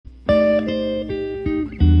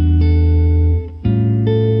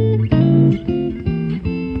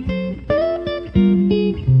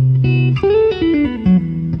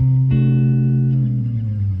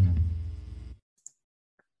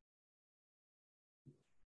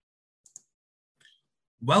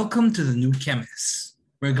Welcome to the new Chemist.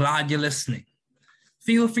 We're glad you're listening.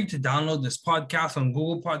 Feel free to download this podcast on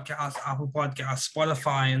Google Podcasts, Apple Podcasts,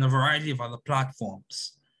 Spotify, and a variety of other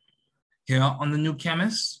platforms. Here on the new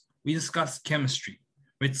Chemist, we discuss chemistry,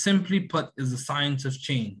 which simply put is the science of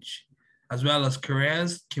change, as well as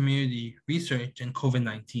careers, community, research, and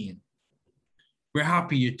COVID-19. We're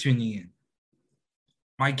happy you're tuning in.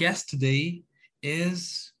 My guest today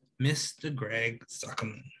is Mr. Greg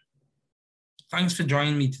Zuckerman. Thanks for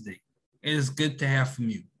joining me today. It is good to hear from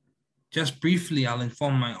you. Just briefly, I'll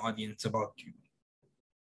inform my audience about you.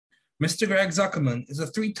 Mr. Greg Zuckerman is a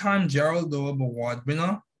 3-time Gerald Loeb Award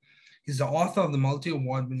winner. He's the author of the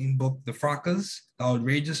multi-award-winning book, The Fracas, the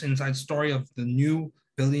outrageous inside story of the new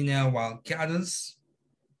billionaire wildcatters.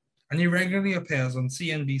 And he regularly appears on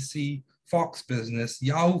CNBC, Fox Business,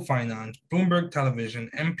 Yahoo Finance, Bloomberg Television,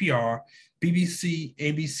 NPR, BBC,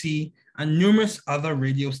 ABC, and numerous other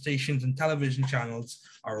radio stations and television channels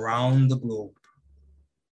around the globe.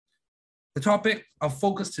 The topic of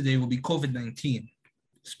focus today will be COVID-19,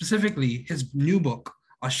 specifically his new book,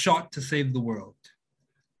 A Shot to Save the World,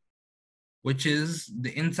 which is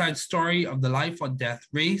the inside story of the life or death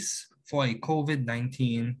race for a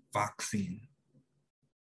COVID-19 vaccine.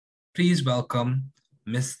 Please welcome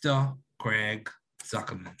Mr. Greg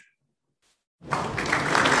Zuckerman.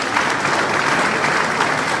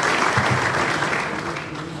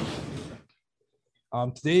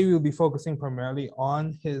 Today we'll be focusing primarily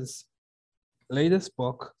on his latest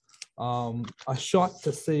book, A Shot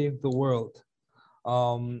to Save the World.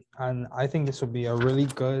 And I think this will be a really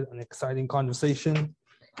good and exciting conversation.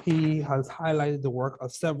 He has highlighted the work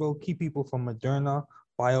of several key people from Moderna,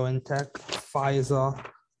 BioNTech, Pfizer,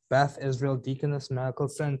 Beth Israel Deaconess Medical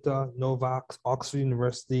Center, Novavax, Oxford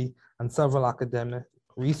University, and several academic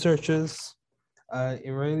researchers. A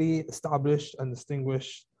really established and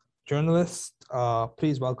distinguished journalist.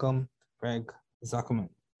 Please welcome Greg Zuckerman.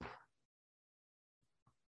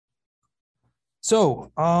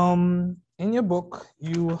 So, in your book,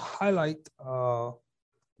 you highlight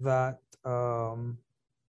that the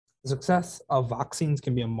success of vaccines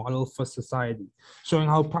can be a model for society, showing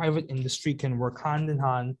how private industry can work hand in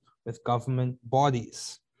hand with government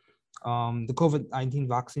bodies. The COVID-19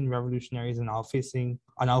 vaccine revolutionaries are now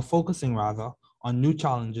focusing on new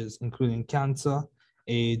challenges, including cancer,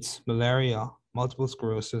 AIDS, malaria, multiple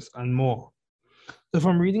sclerosis, and more. So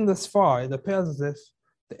from reading this far, it appears as if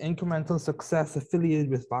the incremental success affiliated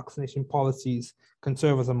with vaccination policies can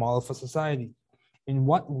serve as a model for society. In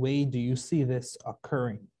what way do you see this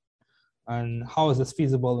occurring? And how is this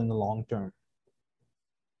feasible in the long term?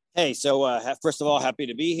 Hey, so first of all, happy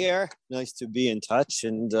to be here. Nice to be in touch.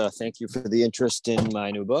 And thank you for the interest in my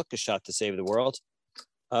new book, A Shot to Save the World.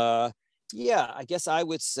 I guess I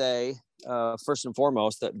would say, first and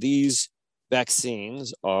foremost, that these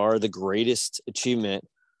vaccines are the greatest achievement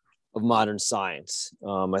of modern science.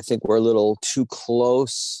 I think we're a little too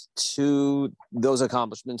close to those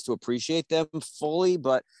accomplishments to appreciate them fully,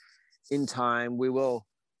 but in time we will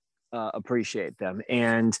appreciate them.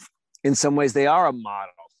 And in some ways they are a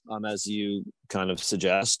model, as you kind of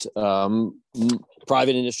suggest.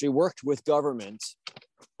 Private industry worked with government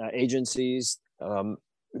agencies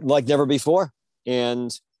like never before. And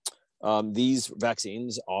these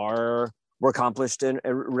vaccines were accomplished in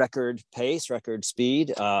a record pace, record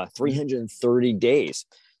speed, 330 days.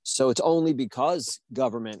 So it's only because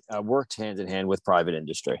government worked hand in hand with private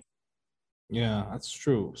industry. Yeah, that's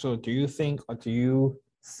true. So do you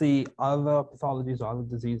see other pathologies or other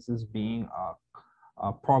diseases being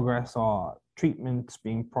progress or treatments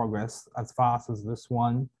being progressed as fast as this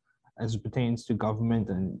one as it pertains to government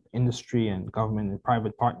and industry and government and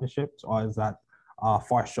private partnerships, or is that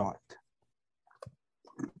far short?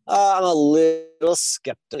 I'm a little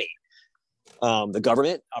skeptical. The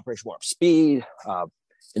government, Operation Warp Speed,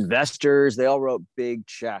 investors, they all wrote big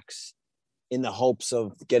checks in the hopes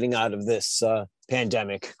of getting out of this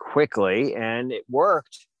pandemic quickly, and it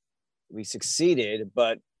worked. We succeeded,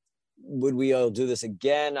 but would we all do this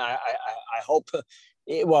again? I hope,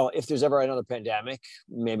 if there's ever another pandemic,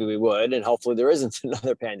 maybe we would, and hopefully there isn't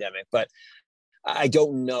another pandemic, but I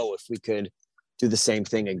don't know if we could do the same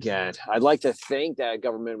thing again. I'd like to think that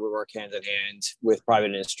government would work hand in hand with private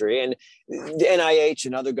industry, and the NIH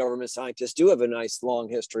and other government scientists do have a nice long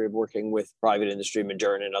history of working with private industry,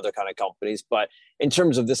 Moderna and other kind of companies. But in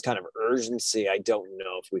terms of this kind of urgency, I don't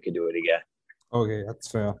know if we could do it again. Okay, that's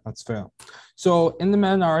fair. So in the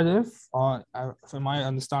meta narrative, from my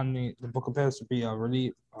understanding, the book appears to be a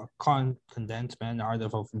really condensed meta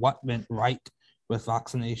narrative of what went right with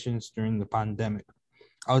vaccinations during the pandemic.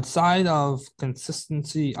 Outside of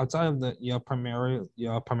consistency, outside of your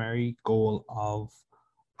primary goal of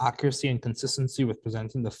accuracy and consistency with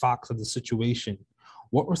presenting the facts of the situation.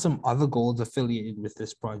 What were some other goals affiliated with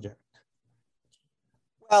this project?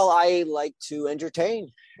 Well, I like to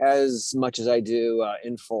entertain as much as I do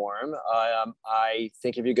inform. I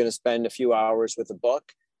think if you're going to spend a few hours with a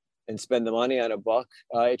book and spend the money on a book,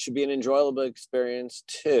 it should be an enjoyable experience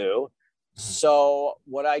too. So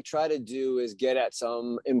what I try to do is get at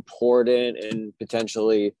some important and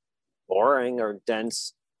potentially boring or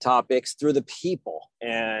dense topics through the people.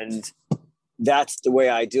 And that's the way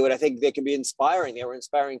I do it. I think they can be inspiring. They were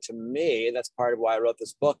inspiring to me. And that's part of why I wrote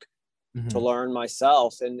this book, to learn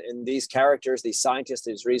myself. And these characters, these scientists,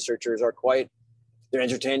 these researchers are they're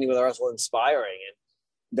entertaining, but they're also inspiring. And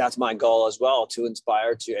that's my goal as well, to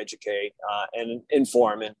inspire, to educate, and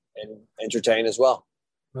inform and entertain as well.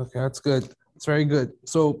 Okay, that's good. It's very good.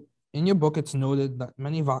 So in your book, it's noted that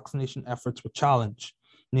many vaccination efforts were challenged.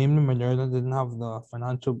 Namely, Moderna didn't have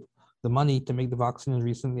the money to make the vaccine as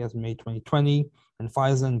recently as May 2020, and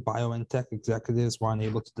Pfizer and BioNTech executives were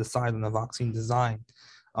unable to decide on the vaccine design,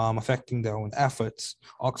 affecting their own efforts.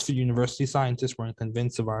 Oxford University scientists weren't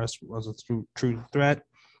convinced the virus was a true threat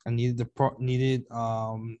and needed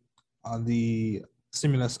the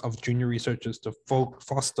stimulus of junior researchers to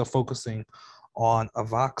foster focusing on a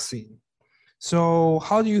vaccine. So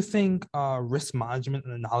how do you think risk management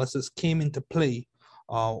and analysis came into play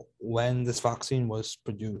when this vaccine was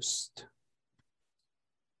produced?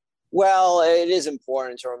 Well, it is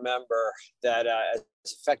important to remember that as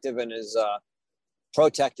effective and as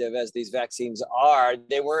protective as these vaccines are,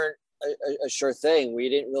 they weren't a sure thing. We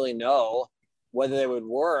didn't really know whether they would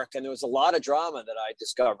work. And there was a lot of drama that I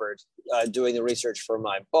discovered doing the research for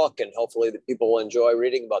my book. And hopefully the people will enjoy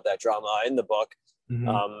reading about that drama in the book.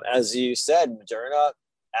 As you said, Moderna,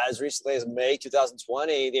 as recently as May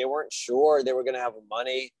 2020, they weren't sure they were going to have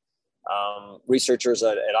money. Researchers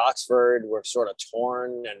at Oxford were sort of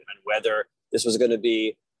torn and whether this was going to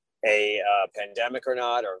be a pandemic or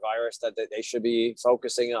not, or a virus that they should be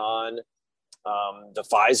focusing on. The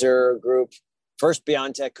Pfizer group, first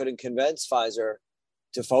BioNTech couldn't convince Pfizer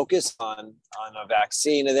to focus on a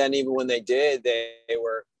vaccine. And then even when they did, they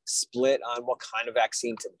were split on what kind of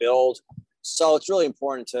vaccine to build. So it's really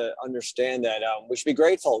important to understand that we should be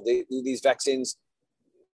grateful. These vaccines,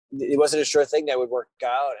 it wasn't a sure thing that would work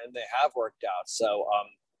out, and they have worked out. So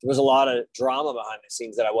there was a lot of drama behind the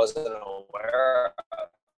scenes that I wasn't aware of.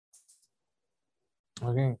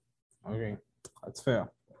 Okay, that's fair.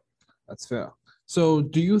 So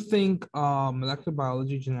do you think molecular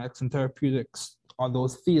biology, genetics, and therapeutics are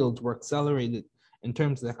those fields were accelerated in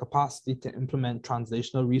terms of their capacity to implement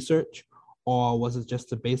translational research, or was it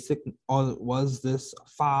just or was this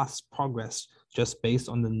fast progress just based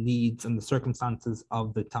on the needs and the circumstances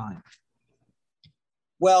of the time?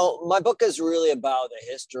 Well, my book is really about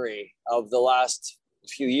the history of the last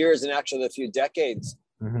few years and actually the few decades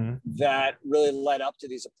that really led up to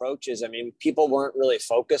these approaches. I mean, people weren't really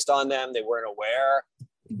focused on them. They weren't aware.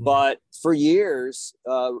 But for years,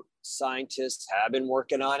 scientists have been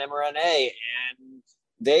working on mRNA, and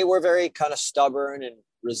they were very kind of stubborn and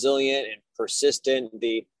resilient and persistent.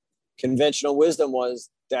 The conventional wisdom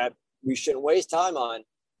was that we shouldn't waste time on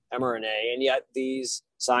mRNA, and yet these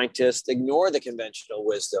scientists ignore the conventional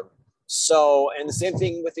wisdom. So, and the same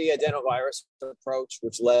thing with the adenovirus approach,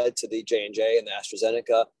 which led to the J&J and the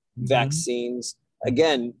AstraZeneca vaccines.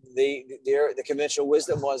 Again, the conventional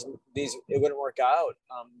wisdom was it wouldn't work out.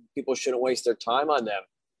 People shouldn't waste their time on them.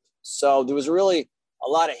 So there was really a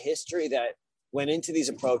lot of history that went into these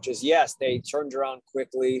approaches. Yes, they turned around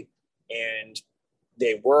quickly and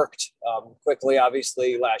they worked quickly,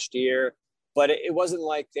 obviously, last year. But it wasn't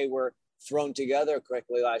like they were thrown together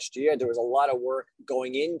quickly last year. There was a lot of work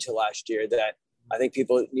going into last year that I think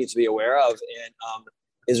people need to be aware of, and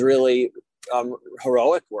is really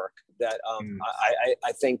heroic work that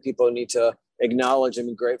I think people need to acknowledge and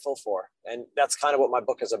be grateful for. And that's kind of what my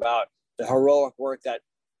book is about, the heroic work that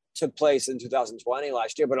took place in 2020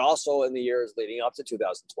 last year, but also in the years leading up to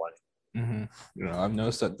 2020. I've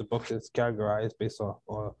noticed that the book is categorized based on,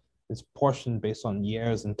 or it's portioned based on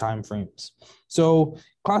years and time frames. So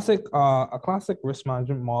a classic risk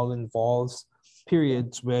management model involves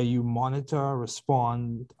periods where you monitor,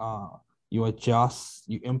 respond, you adjust,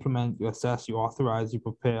 you implement, you assess, you authorize, you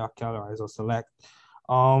prepare, categorize, or select.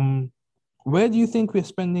 Where do you think we're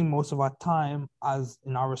spending most of our time as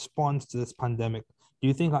in our response to this pandemic? Do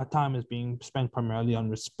you think our time is being spent primarily on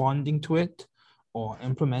responding to it, or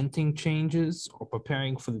implementing changes, or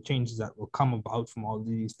preparing for the changes that will come about from all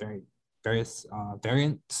these various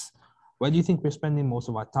variants? Where do you think we're spending most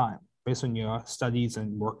of our time based on your studies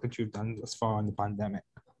and work that you've done thus far on the pandemic?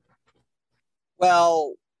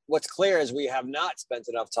 Well, what's clear is we have not spent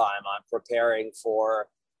enough time on preparing for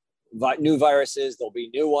new viruses. There'll be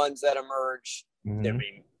new ones that emerge. There'll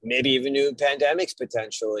be maybe even new pandemics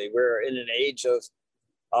potentially. We're in an age of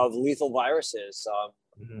lethal viruses.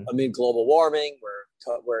 Amid global warming, we're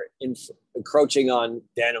encroaching on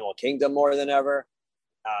the animal kingdom more than ever.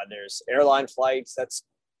 There's airline flights that's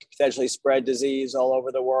potentially spread disease all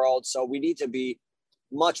over the world. So we need to be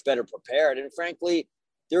much better prepared. And frankly,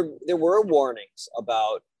 there were warnings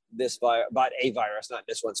about about a virus, not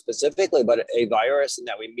this one specifically, but a virus, and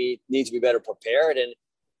that we need to be better prepared. And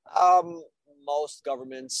most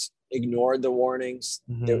governments ignored the warnings.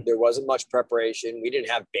 There wasn't much preparation. We didn't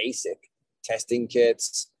have basic testing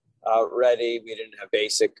kits ready. We didn't have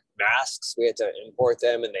basic masks. We had to import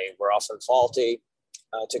them, and they were often faulty.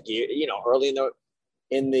 Early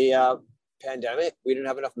in the pandemic, we didn't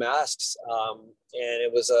have enough masks, and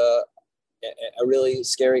it was a really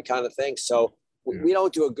scary kind of thing. So we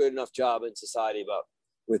don't do a good enough job in society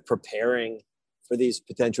with preparing for these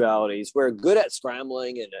potentialities. We're good at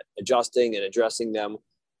scrambling and adjusting and addressing them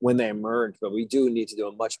when they emerge, but we do need to do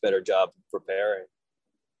a much better job of preparing.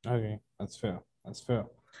 Okay, that's fair.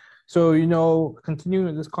 So,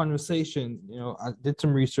 continuing this conversation, I did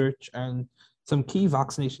some research, and some key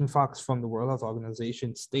vaccination facts from the World Health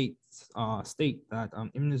Organization state that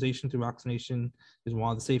immunization through vaccination is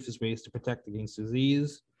one of the safest ways to protect against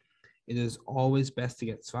disease. It is always best to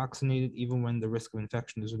get vaccinated, even when the risk of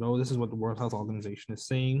infection is low. This is what the World Health Organization is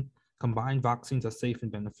saying. Combined vaccines are safe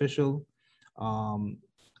and beneficial. There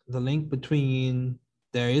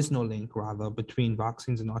is no link between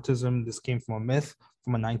vaccines and autism. This came from a myth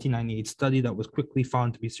from a 1998 study that was quickly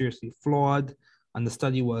found to be seriously flawed. And the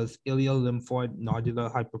study was ileal lymphoid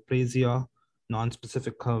nodular hyperplasia,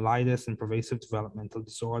 non-specific colitis, and pervasive developmental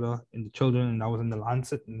disorder in the children. And that was in the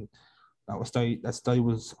Lancet. And that study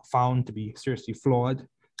was found to be seriously flawed.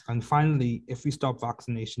 And finally, if we stop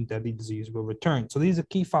vaccination, deadly disease will return. So these are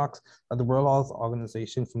key facts that the World Health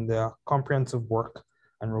Organization, from their comprehensive work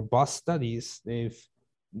and robust studies, they've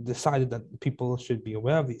decided that people should be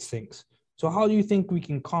aware of these things. So how do you think we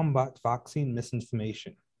can combat vaccine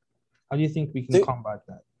misinformation? How do you think we can combat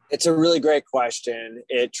that? It's a really great question.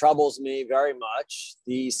 It troubles me very much.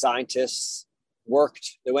 The scientists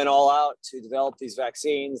they went all out to develop these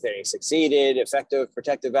vaccines. They succeeded, effective,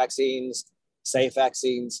 protective vaccines, safe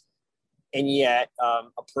vaccines. And yet a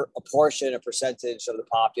percentage of the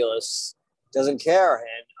populace doesn't care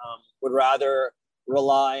and would rather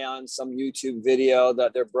rely on some YouTube video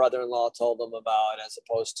that their brother-in-law told them about, as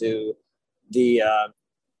opposed to the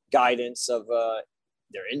guidance of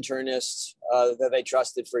their internists that they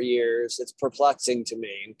trusted for years. It's perplexing to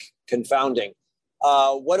me and confounding.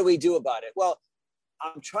 What do we do about it? Well,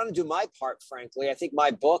 I'm trying to do my part, frankly. I think my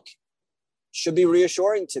book should be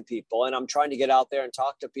reassuring to people, and I'm trying to get out there and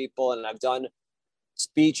talk to people, and I've done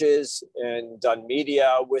speeches and done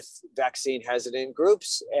media with vaccine hesitant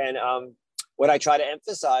groups. And what I try to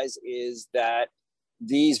emphasize is that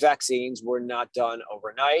these vaccines were not done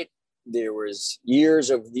overnight. There was years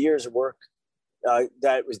of work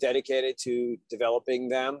that was dedicated to developing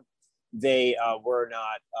them. They were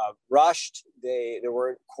not rushed. There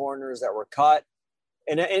weren't corners that were cut.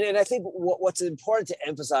 And I think what's important to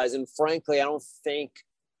emphasize, and frankly, I don't think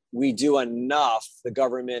we do enough, the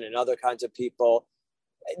government and other kinds of people.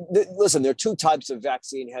 Listen, there are two types of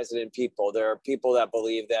vaccine hesitant people. There are people that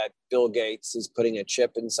believe that Bill Gates is putting a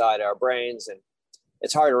chip inside our brains, and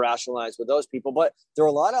it's hard to rationalize with those people. But there are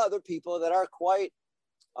a lot of other people that are quite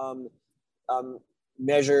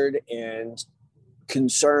measured and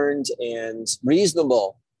concerned and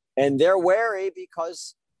reasonable. And they're wary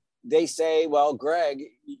because they say, well, Greg,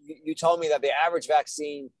 you told me that the average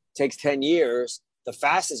vaccine takes 10 years. The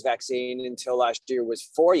fastest vaccine until last year was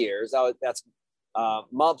 4 years. That's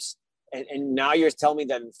months. And now you're telling me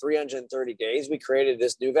that in 330 days, we created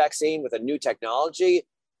this new vaccine with a new technology.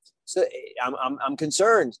 So I'm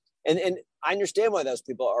concerned. And I understand why those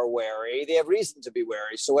people are wary. They have reason to be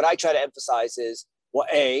wary. So what I try to emphasize is, well,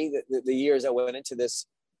 A, the years that went into these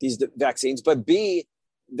vaccines, but B,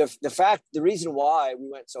 the reason why we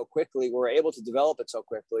went so quickly, we were able to develop it so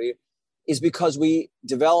quickly, is because we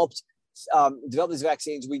developed these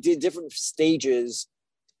vaccines. We did different stages,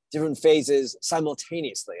 different phases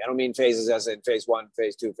simultaneously. I don't mean phases as in phase 1,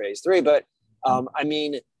 phase 2, phase 3, but I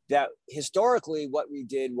mean that historically what we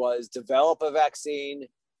did was develop a vaccine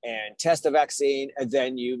and test a vaccine, and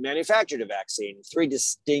then you manufactured a vaccine. 3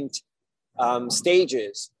 distinct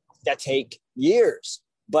stages that take years.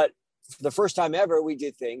 But for the first time ever, we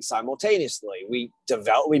did things simultaneously. We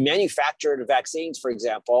manufactured vaccines, for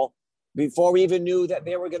example, before we even knew that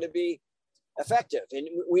they were going to be effective. And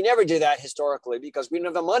we never did that historically because we didn't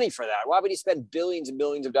have the money for that. Why would you spend billions and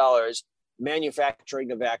billions of dollars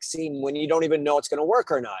manufacturing a vaccine when you don't even know it's going to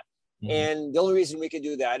work or not? Mm-hmm. And the only reason we could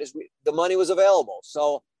do that is the money was available.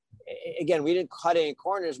 So again, we didn't cut any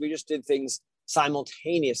corners. We just did things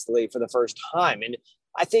simultaneously for the first time. And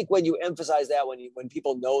I think when you emphasize that, when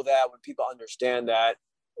people know that, when people understand that,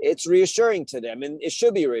 it's reassuring to them, and it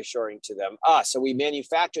should be reassuring to them. So we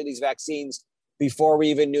manufacture these vaccines before we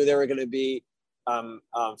even knew they were going to be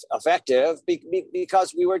effective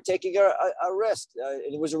because we were taking a risk.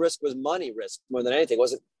 And it was money risk more than anything. It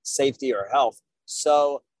wasn't safety or health.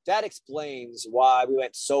 So that explains why we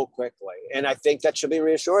went so quickly. And I think that should be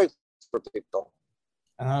reassuring for people.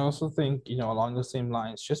 And I also think, along the same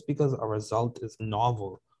lines, just because a result is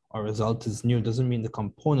novel or a result is new doesn't mean the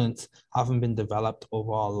components haven't been developed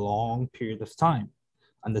over a long period of time.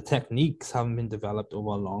 And the techniques haven't been developed over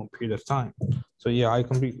a long period of time. So yeah, I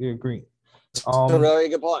completely agree. That's a really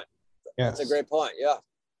good point. Yes. That's a great point. Yeah.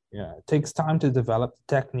 Yeah. It takes time to develop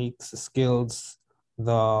techniques, the skills,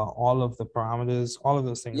 all of the parameters, all of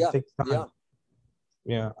those things. Yeah. It takes time.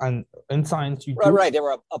 Yeah. And in science, right. They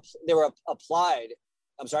were applied.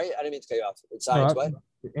 I'm sorry, I didn't mean to cut you off. In science, what?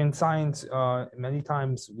 In science, many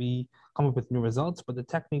times we come up with new results, but the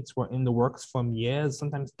techniques were in the works from years,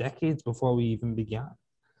 sometimes decades before we even began.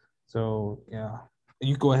 So yeah,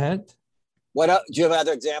 you go ahead. What do you have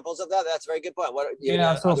other examples of that? That's a very good point.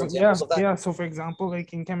 So for example,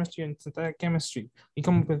 like in chemistry and synthetic chemistry, we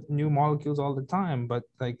come up with new molecules all the time, but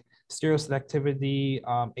like stereoselectivity,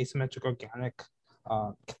 asymmetric organic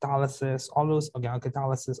catalysis, all those organic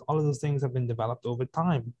catalysis, all of those things have been developed over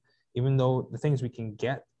time. Even though the things we can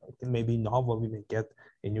get may be novel, we may get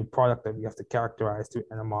a new product that we have to characterize through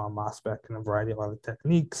NMR, mass spec, and a variety of other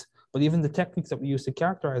techniques. But even the techniques that we use to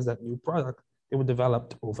characterize that new product, they were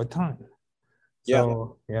developed over time.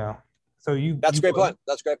 So, yeah. So That's a great point.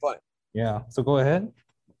 That's a great point. Yeah. So go ahead.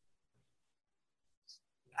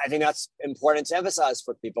 I think that's important to emphasize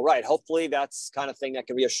for people, right? Hopefully that's kind of thing that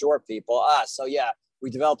can reassure people. So yeah, we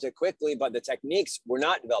developed it quickly, but the techniques were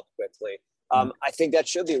not developed quickly. I think that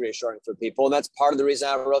should be reassuring for people. And that's part of the reason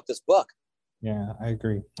I wrote this book. Yeah, I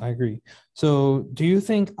agree. So do you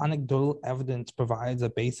think anecdotal evidence provides a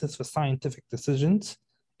basis for scientific decisions?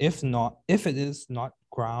 If it is not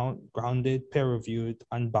grounded, peer-reviewed,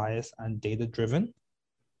 unbiased, and data-driven?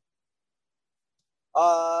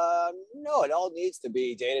 No, it all needs to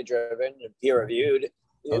be data-driven and peer-reviewed.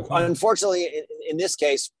 Okay. Unfortunately, in this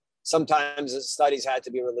case, sometimes the studies had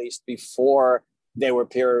to be released before they were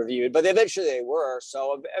peer-reviewed, but eventually they were.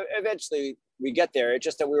 So eventually we get there. It's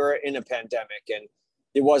just that we were in a pandemic and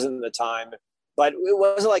it wasn't the time. But it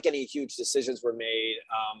wasn't like any huge decisions were made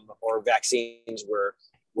or vaccines were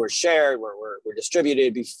shared, were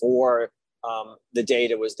distributed before the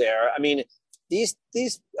data was there. I mean, these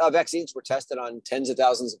vaccines were tested on tens of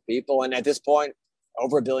thousands of people, and at this point,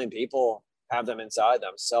 over 1 billion people have them inside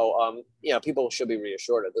them. So, people should be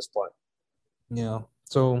reassured at this point. Yeah.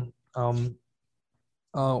 So,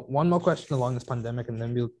 one more question along this pandemic, and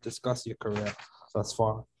then we'll discuss your career thus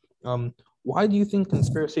far. Why do you think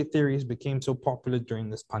conspiracy theories became so popular during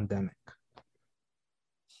this pandemic?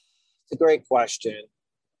 It's a great question.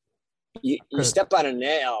 You step on a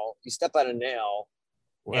nail.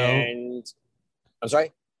 And I'm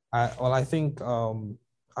sorry. I think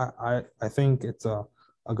I think it's a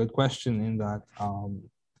good question in that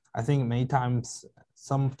I think many times,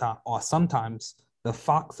 sometimes the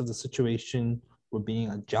facts of the situation were being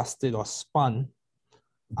adjusted or spun,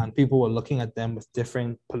 and people were looking at them with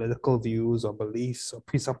different political views or beliefs or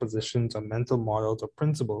presuppositions or mental models or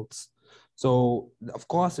principles. So of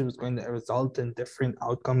course it was going to result in different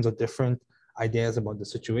outcomes or different ideas about the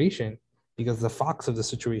situation, because the facts of the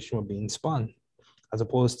situation were being spun, as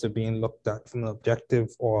opposed to being looked at from an objective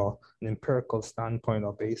or an empirical standpoint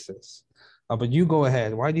or basis. But you go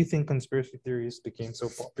ahead. Why do you think conspiracy theories became so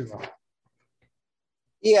popular?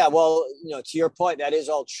 Yeah, well, to your point, that is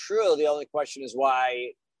all true. The only question is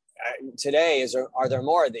why today are there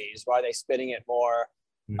more of these? Why are they spinning it more?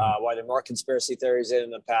 Why are there more conspiracy theories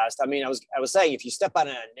in the past? I mean, I was saying, if you step on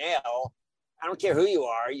a nail, I don't care who you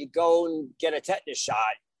are, you go and get a tetanus shot.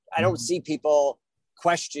 I don't see people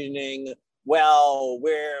questioning, well,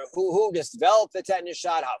 who just developed the tetanus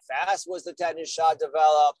shot? How fast was the tetanus shot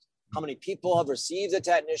developed? How many people have received the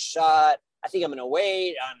tetanus shot? I think I'm going to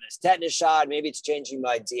wait on this tetanus shot. Maybe it's changing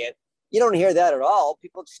my DNA. You don't hear that at all.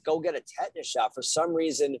 People just go get a tetanus shot. For some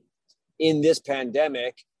reason, in this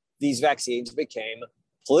pandemic, these vaccines became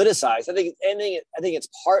politicized. I think it's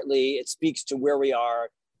partly, it speaks to where we are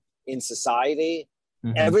in society.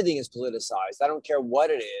 Mm-hmm. Everything is politicized. I don't care what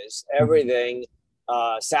it is. Everything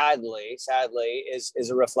sadly, is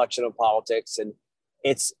a reflection of politics, and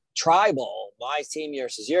it's tribal. My team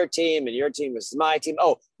versus your team, and your team versus my team.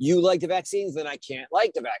 Oh, you like the vaccines, then I can't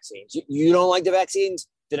like the vaccines. You don't like the vaccines,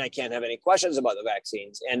 then I can't have any questions about the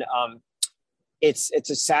vaccines. And it's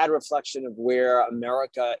a sad reflection of where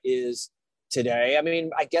America is today. I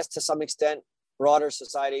mean, I guess to some extent, broader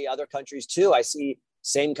society, other countries too. I see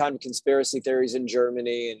same kind of conspiracy theories in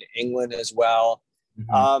Germany and England as well.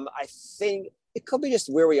 I think it could be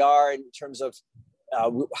just where we are in terms of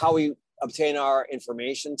how we obtain our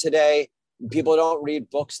information today. People don't read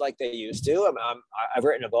books like they used to. I've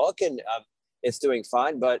written a book and it's doing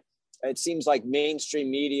fine, but it seems like mainstream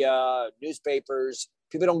media, newspapers,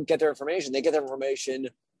 people don't get their information. They get their information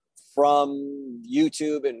from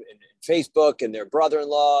YouTube and Facebook and their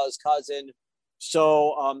brother-in-law's cousin.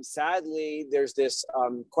 So sadly, there's this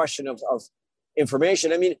question of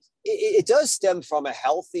information. I mean, it does stem from a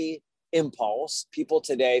healthy impulse. People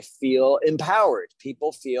today feel empowered.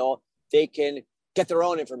 People feel they can get their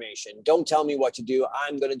own information. Don't tell me what to do.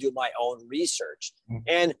 I'm going to do my own research.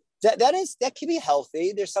 And that can be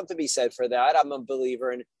healthy. There's something to be said for that. I'm a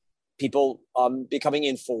believer in people becoming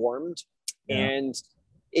informed. And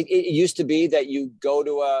it used to be that you go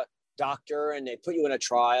to a doctor and they put you in a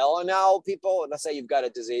trial. And now people, let's say you've got a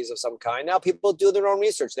disease of some kind. Now people do their own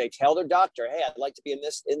research. They tell their doctor, hey, I'd like to be in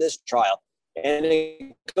this trial. And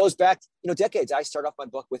it goes back, decades. I start off my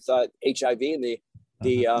book with HIV and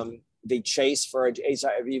the chase for an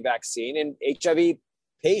HIV vaccine, and HIV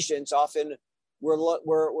patients often were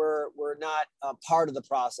not part of the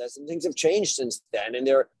process, and things have changed since then. And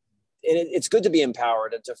it's good to be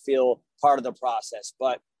empowered and to feel part of the process,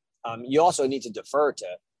 but you also need to defer to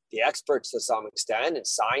the experts to some extent, and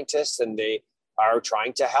scientists, and they are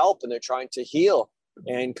trying to help and they're trying to heal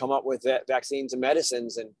and come up with vaccines and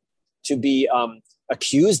medicines. And to be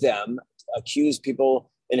accuse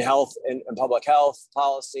people in health and public health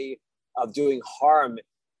policy of doing harm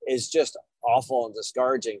is just awful and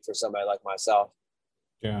discouraging for somebody like myself.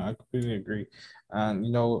 Yeah, I completely agree. And,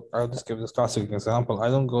 I'll just give this classic example. I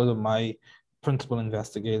don't go to my principal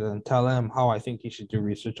investigator and tell him how I think he should do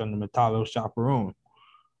research on the metallo chaperone.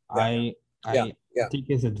 I take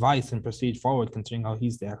his advice and proceed forward, considering how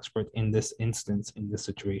he's the expert in this instance, in this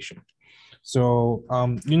situation. So,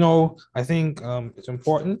 I think it's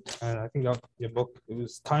important, and I think your book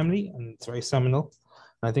is timely and it's very seminal.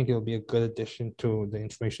 And I think it'll be a good addition to the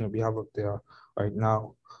information that we have up there right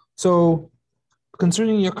now. So,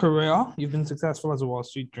 concerning your career, you've been successful as a Wall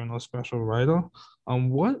Street Journal special writer.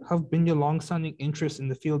 What have been your long-standing interests in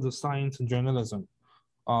the field of science and journalism?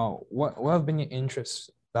 What have been your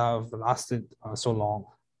interests that have lasted so long?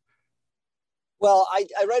 Well, I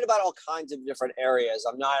write about all kinds of different areas.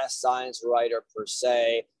 I'm not a science writer per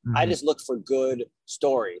se. I just look for good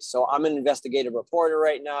stories. So I'm an investigative reporter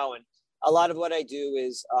right now, and a lot of what I do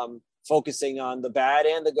is focusing on the bad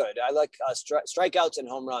and the good. I like strikeouts and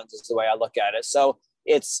home runs is the way I look at it. So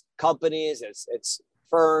it's companies, it's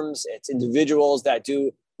firms, it's individuals that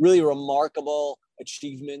do really remarkable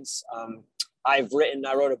achievements. I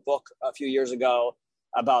wrote a book a few years ago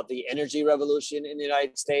about the energy revolution in the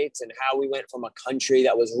United States and how we went from a country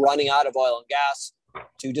that was running out of oil and gas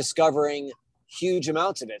to discovering huge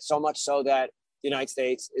amounts of it. So much so that the United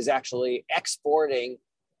States is actually exporting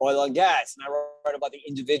oil and gas. And I wrote about the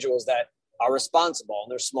individuals that are responsible.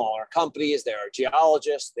 And they're smaller companies, they're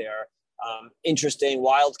geologists, they're interesting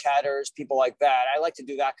wildcatters, people like that. I like to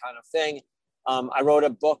do that kind of thing. I wrote a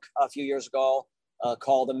book a few years ago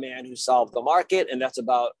called The Man Who Solved the Market. And that's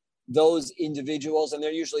about those individuals, and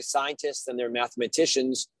they're usually scientists and they're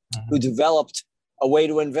mathematicians who developed a way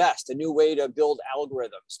to invest, a new way to build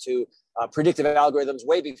algorithms, to predictive algorithms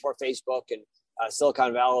way before Facebook and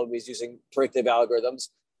Silicon Valley was using predictive algorithms,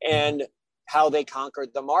 and how they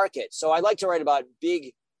conquered the market. So I like to write about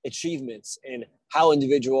big achievements and how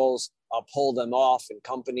individuals pull them off, and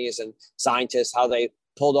companies and scientists, how they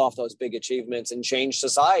pulled off those big achievements and changed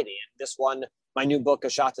society. And this one, my new book, A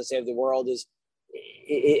Shot to Save the World, is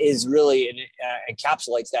really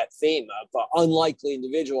encapsulates that theme of unlikely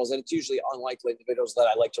individuals. And it's usually unlikely individuals that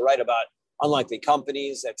I like to write about, unlikely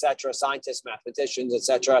companies, etc., scientists, mathematicians,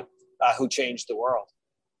 etc., who changed the world.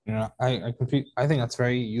 I think that's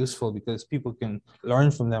very useful because people can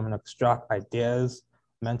learn from them and extract ideas,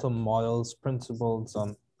 mental models, principles,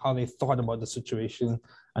 how they thought about the situation,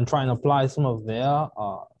 and try and apply some of their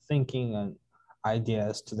thinking and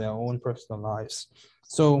ideas to their own personal lives.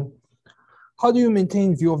 So, how do you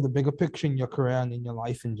maintain view of the bigger picture in your career and in your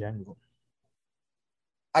life in general?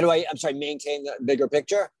 How do I maintain the bigger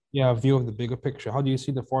picture? Yeah, view of the bigger picture. How do you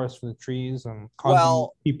see the forest for the trees, and how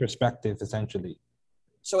do you keep perspective, essentially?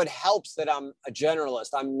 So it helps that I'm a generalist.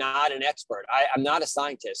 I'm not an expert. I'm not a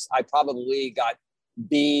scientist. I probably got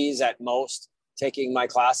B's at most taking my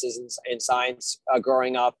classes in science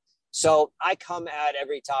growing up. So I come at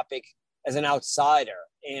every topic as an outsider,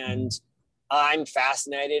 and I'm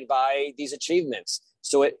fascinated by these achievements.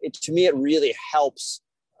 So to me, it really helps.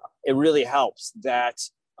 It really helps that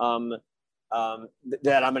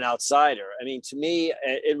that I'm an outsider. I mean, to me,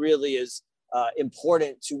 it really is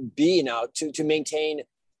important to be to maintain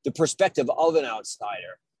the perspective of an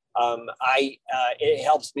outsider. It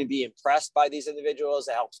helps me be impressed by these individuals.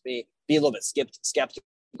 It helps me be a little bit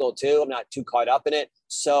skeptical too. I'm not too caught up in it.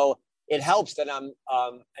 So it helps that I'm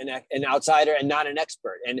an outsider and not an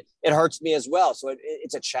expert, and it hurts me as well. So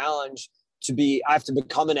it's a challenge I have to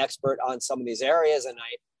become an expert on some of these areas, and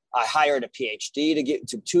I hired a PhD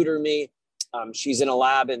to tutor me. She's in a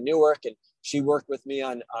lab in Newark, and she worked with me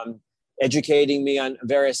on educating me on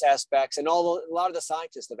various aspects. And a lot of the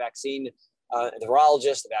scientists, the vaccine, the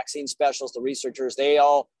virologists, the vaccine specialists, the researchers, they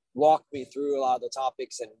all walked me through a lot of the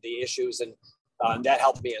topics and the issues, and that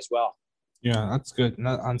helped me as well. Yeah, that's good. And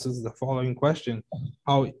that answers the following question.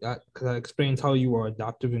 That explains how you are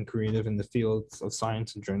adaptive and creative in the fields of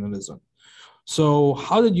science and journalism. So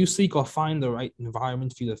how did you seek or find the right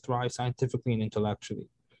environment for you to thrive scientifically and intellectually?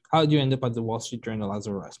 How did you end up at the Wall Street Journal as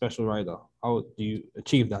a special writer? How do you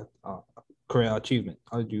achieve that career achievement?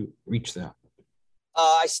 How did you reach there?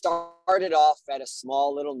 I started off at a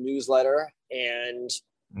small little newsletter, and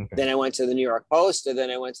then I went to the New York Post, and then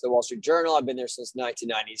I went to the Wall Street Journal. I've been there since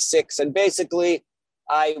 1996. And basically,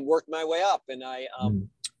 I worked my way up, and I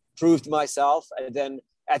proved myself. And then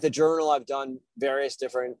at the Journal, I've done various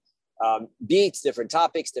different beats, different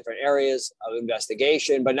topics, different areas of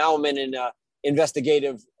investigation. But now I'm in an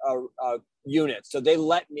investigative unit. So they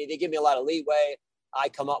give me a lot of leeway. I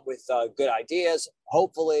come up with good ideas,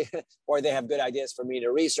 hopefully, or they have good ideas for me to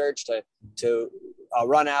research, to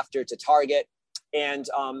run after, to target. And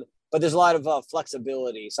but there's a lot of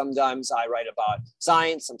flexibility. Sometimes I write about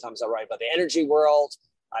science. Sometimes I write about the energy world.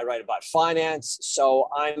 I write about finance. So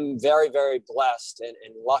I'm very, very blessed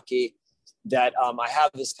and lucky that I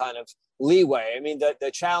have this kind of leeway. I mean,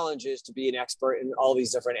 the challenge is to be an expert in all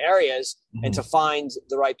these different areas and to find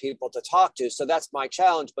the right people to talk to. So that's my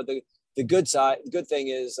challenge. But the good thing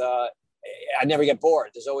is I never get bored.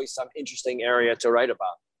 There's always some interesting area to write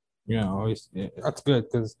about. Yeah, that's good,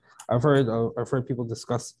 because I've heard people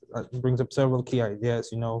discuss. It brings up several key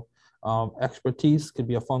ideas. Expertise could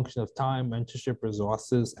be a function of time, mentorship,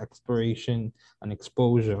 resources, exploration, and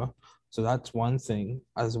exposure. So that's one thing,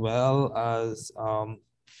 as well as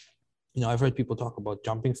I've heard people talk about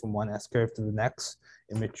jumping from one S-curve to the next,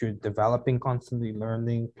 in which you're developing, constantly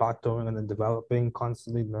learning, plateauing, and then developing,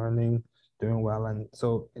 constantly learning, doing well. And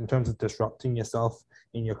so in terms of disrupting yourself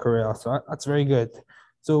in your career, so that's very good.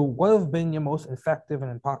 So what have been your most effective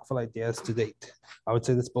and impactful ideas to date? I would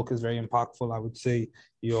say this book is very impactful. I would say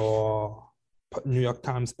your New York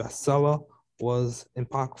Times bestseller was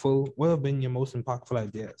impactful. What have been your most impactful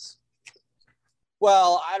ideas?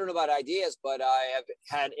 Well, I don't know about ideas, but I have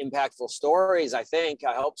had impactful stories, I think.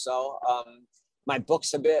 I hope so. My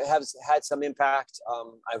books have had some impact.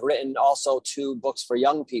 I've written also 2 books for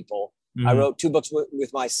young people. I wrote 2 books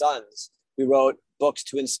with my sons. We wrote books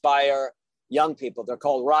to inspire young people. They're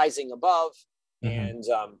called Rising Above and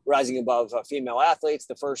Rising Above Female Athletes.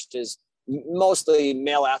 The first is mostly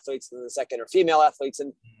male athletes, and the second are female athletes.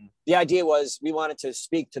 And the idea was we wanted to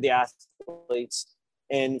speak to the athletes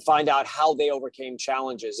and find out how they overcame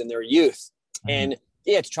challenges in their youth. And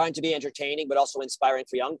it's trying to be entertaining, but also inspiring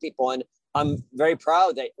for young people. And I'm very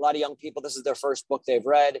proud that a lot of young people, this is their first book they've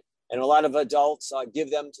read. And a lot of adults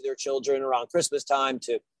give them to their children around Christmas time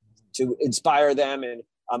to inspire them. And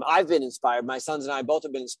I've been inspired. My sons and I both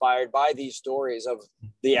have been inspired by these stories of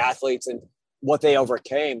the athletes and what they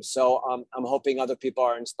overcame. So I'm hoping other people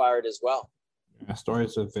are inspired as well.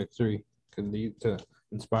 Stories of victory can lead to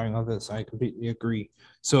inspiring others. I completely agree.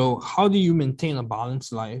 So how do you maintain a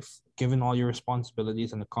balanced life given all your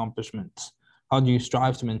responsibilities and accomplishments? How do you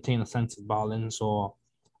strive to maintain a sense of balance or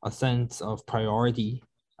a sense of priority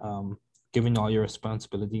given all your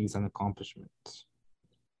responsibilities and accomplishments?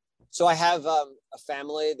 So I have a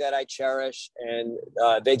family that I cherish, and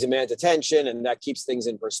they demand attention, and that keeps things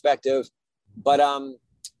in perspective. But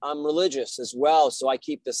I'm religious as well. So I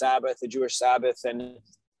keep the Sabbath, the Jewish Sabbath, and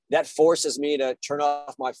that forces me to turn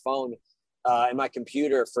off my phone and my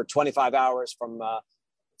computer for 25 hours from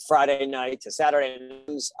Friday night to Saturday.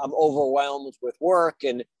 I'm overwhelmed with work,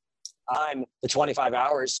 and I'm the 25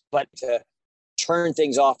 hours, but to turn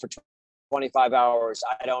things off for 25 hours,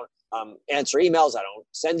 I don't answer emails. I don't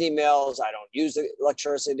send emails. I don't use the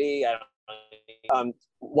electricity.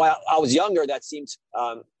 while I was younger, that seemed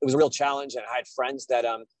it was a real challenge, and I had friends that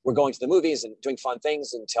were going to the movies and doing fun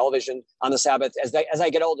things and television on the Sabbath. As I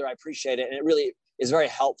get older, I appreciate it, and it really is very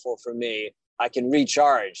helpful for me. I can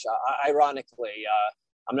recharge. Ironically,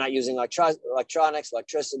 I'm not using electronics,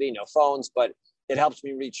 electricity, no phones, but it helps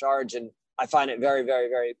me recharge, and I find it very, very,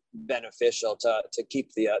 very beneficial to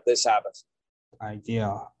keep the Sabbath.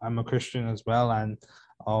 I'm a Christian as well,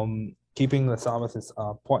 and keeping the Sabbath is an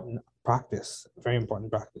important practice, very important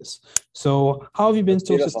practice. So how have you been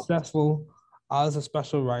so successful as a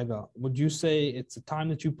special writer? Would you say it's the time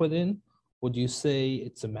that you put in? Would you say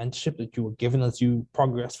it's a mentorship that you were given as you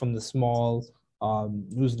progress from the small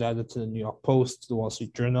newsletter to the New York Post, to the Wall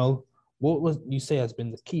Street Journal? What would you say has been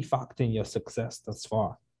the key factor in your success thus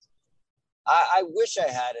far? I wish I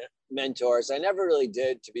had mentors. I never really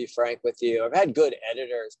did, to be frank with you. I've had good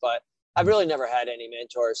editors, but I've really never had any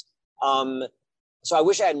mentors. So I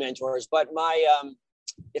wish I had mentors, but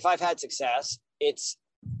if I've had success, it's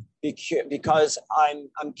because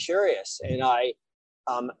I'm curious, and I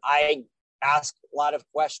ask a lot of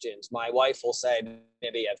questions. My wife will say,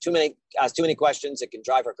 maybe you ask too many questions, it can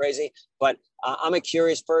drive her crazy, but I'm a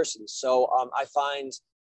curious person. So I find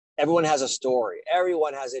everyone has a story.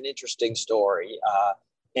 Everyone has an interesting story.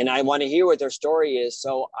 And I want to hear what their story is.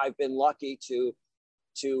 So I've been lucky to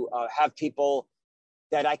have people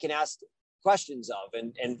that I can ask questions of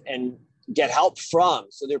and get help from.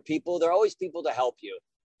 So there are always people to help you,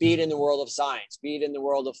 be it in the world of science, be it in the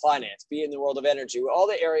world of finance, be it in the world of energy, all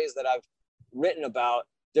the areas that I've written about.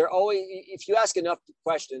 They're always, if you ask enough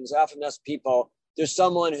questions, often enough people, there's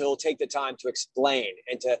someone who will take the time to explain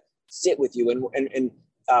and to sit with you and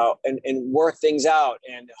work things out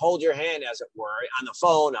and hold your hand, as it were, on the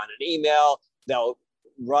phone, on an email. They'll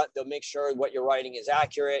make sure what you're writing is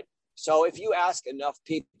accurate. So if you ask enough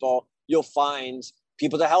people, you'll find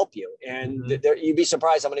people to help you. And you'd be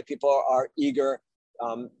surprised how many people are eager.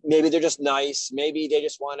 Maybe they're just nice. Maybe they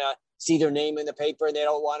just want to see their name in the paper, and they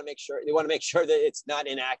want to make sure that it's not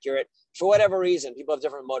inaccurate. For whatever reason, people have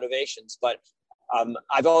different motivations. But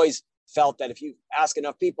I've always felt that if you ask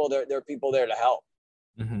enough people, there are people there to help.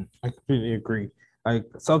 I completely agree. Like,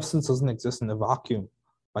 substance doesn't exist in a vacuum.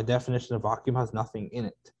 By definition, a vacuum has nothing in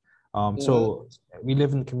it. So we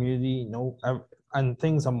live in a community, and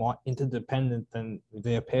things are more interdependent than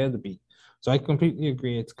they appear to be. So I completely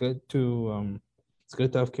agree. It's good to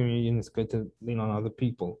have community, and it's good to lean on other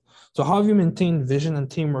people. So how have you maintained vision and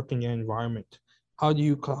teamwork in your environment? How do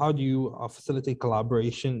you facilitate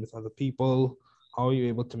collaboration with other people? How are you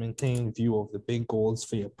able to maintain view of the big goals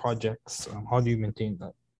for your projects? How do you maintain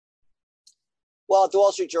that? Well, at the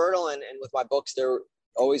Wall Street Journal and with my books, they're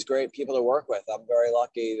always great people to work with. I'm very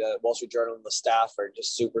lucky. The Wall Street Journal and the staff are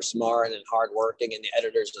just super smart and hardworking, and the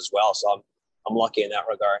editors as well. So I'm lucky in that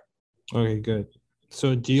regard. Okay, good.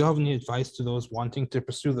 So do you have any advice to those wanting to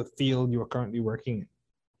pursue the field you are currently working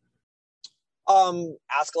in?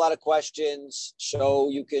 Ask a lot of questions. Show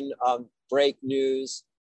you can break news.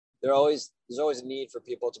 There's always a need for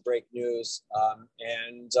people to break news.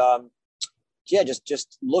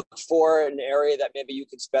 Just look for an area that maybe you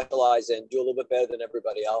can specialize in, do a little bit better than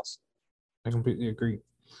everybody else. I completely agree.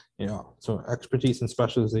 Yeah. So expertise and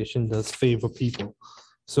specialization does favor people.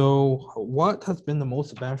 So what has been the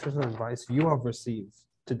most beneficial advice you have received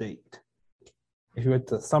to date? If you were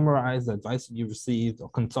to summarize the advice that you've received, or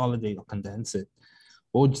consolidate or condense it,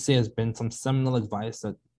 what would you say has been some seminal advice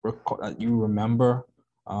that you remember,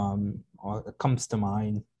 or that comes to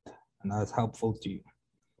mind and that is helpful to you?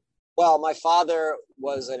 Well, my father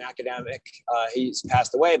was an academic. He's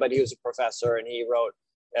passed away, but he was a professor, and he wrote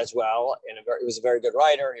as well. And he was a very good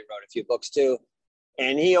writer. He wrote a few books too.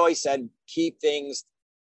 And he always said, keep things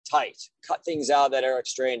tight, cut things out that are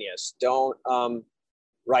extraneous. Don't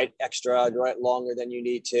write extra, write longer than you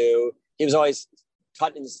need to. He was always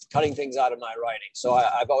cutting things out of my writing. So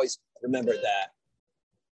I've always remembered that.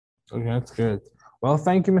 Okay, that's good. Well,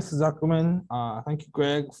 thank you, Mr. Zuckerman. Thank you,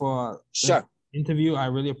 Greg, for Sure. the interview. I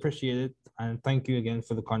really appreciate it. And thank you again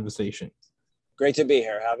for the conversation. Great to be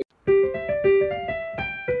here.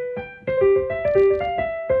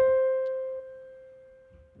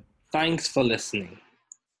 Thanks for listening.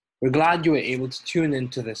 We're glad you were able to tune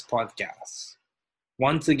into this podcast.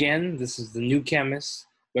 Once again, this is the New Chemist,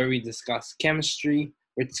 where we discuss chemistry,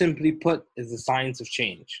 which simply put is the science of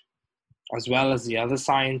change, as well as the other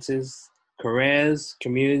sciences, careers,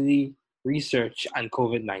 community, research, and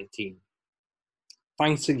COVID-19.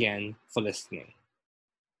 Thanks again for listening.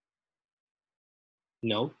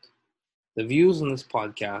 Note, the views on this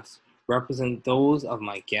podcast represent those of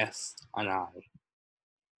my guests and I.